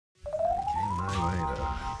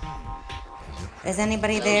Is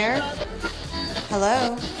anybody there?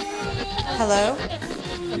 Hello? Hello?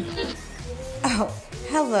 Oh,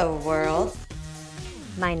 hello, world.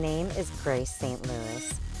 My name is Grace St.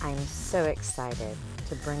 Louis. I'm so excited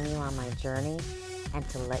to bring you on my journey and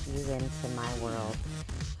to let you into my world.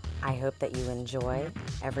 I hope that you enjoy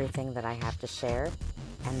everything that I have to share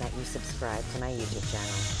and that you subscribe to my YouTube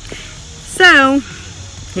channel. So,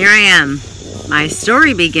 here I am. My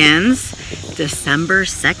story begins December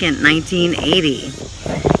 2nd, 1980.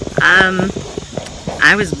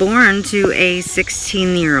 I was born to a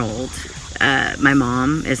 16-year-old. My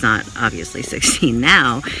mom is not obviously 16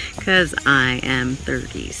 now because I am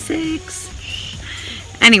 36.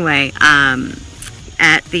 Anyway,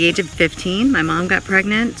 at the age of 15, my mom got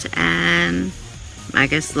pregnant, and I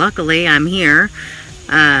guess luckily I'm here.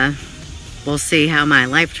 We'll see how my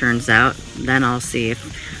life turns out. Then I'll see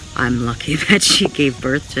if I'm lucky that she gave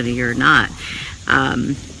birth to me or not.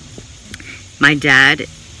 My dad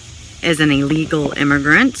is an illegal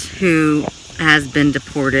immigrant who has been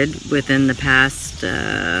deported within the past,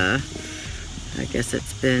 I guess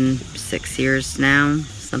it's been 6 years now,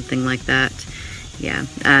 something like that. Yeah.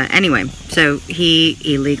 Anyway, so he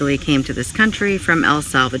illegally came to this country from El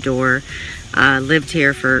Salvador, lived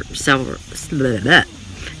here for several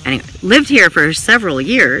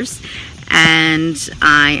years, and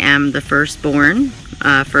I am the firstborn,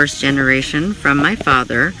 first generation from my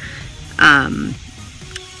father.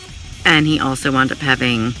 And he also wound up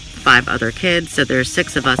having 5 other kids, so there's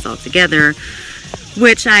 6 of us all together,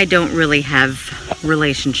 which I don't really have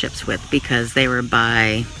relationships with because they were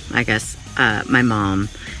by, I guess, my mom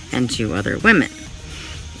and 2 other women.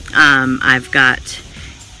 I've got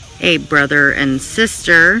a brother and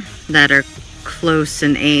sister that are close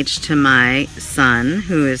in age to my son,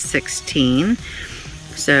 who is 16.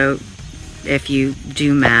 So if you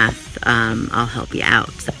do math, I'll help you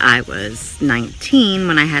out. I was 19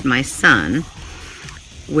 when I had my son,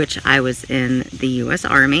 which I was in the U.S.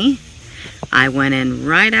 Army. I went in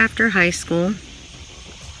right after high school.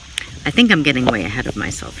 I think I'm getting way ahead of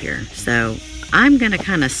myself here, so I'm going to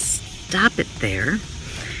kind of stop it there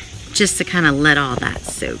just to kind of let all that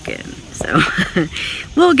soak in. So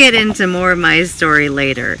we'll get into more of my story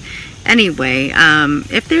later. Anyway,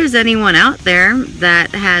 if there's anyone out there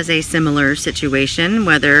that has a similar situation,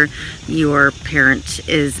 whether your parent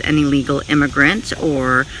is an illegal immigrant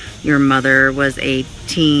or your mother was a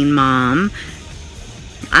teen mom,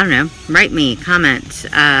 I don't know, write me, comment,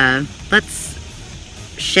 let's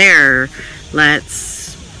share,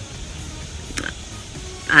 let's,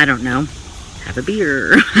 I don't know, have a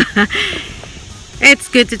beer. It's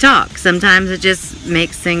good to talk. Sometimes it just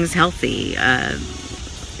makes things healthy,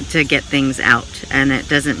 to get things out, and it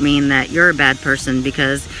doesn't mean that you're a bad person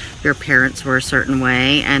because your parents were a certain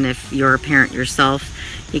way, and if you're a parent yourself,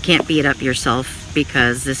 you can't beat up yourself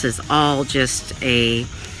because this is all just a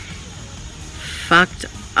fucked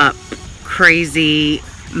up, crazy,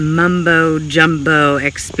 mumbo jumbo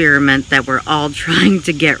experiment that we're all trying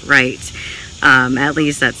to get right. At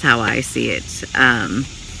least that's how I see it.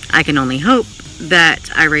 I can only hope that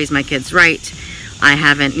I raise my kids right. I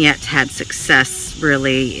haven't yet had success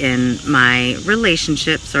really in my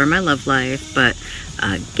relationships or my love life, but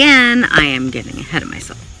again, I am getting ahead of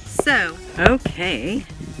myself. So, okay,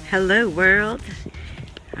 hello world.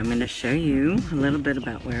 I'm going to show you a little bit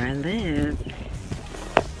about where I live.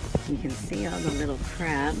 You can see all the little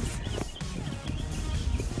crabs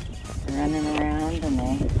running around, and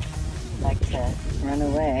they like to run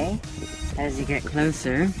away as you get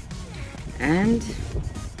closer. And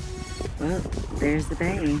well, there's the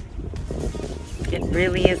bay. It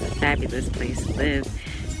really is a fabulous place to live,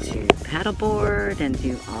 to paddleboard and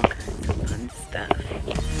do all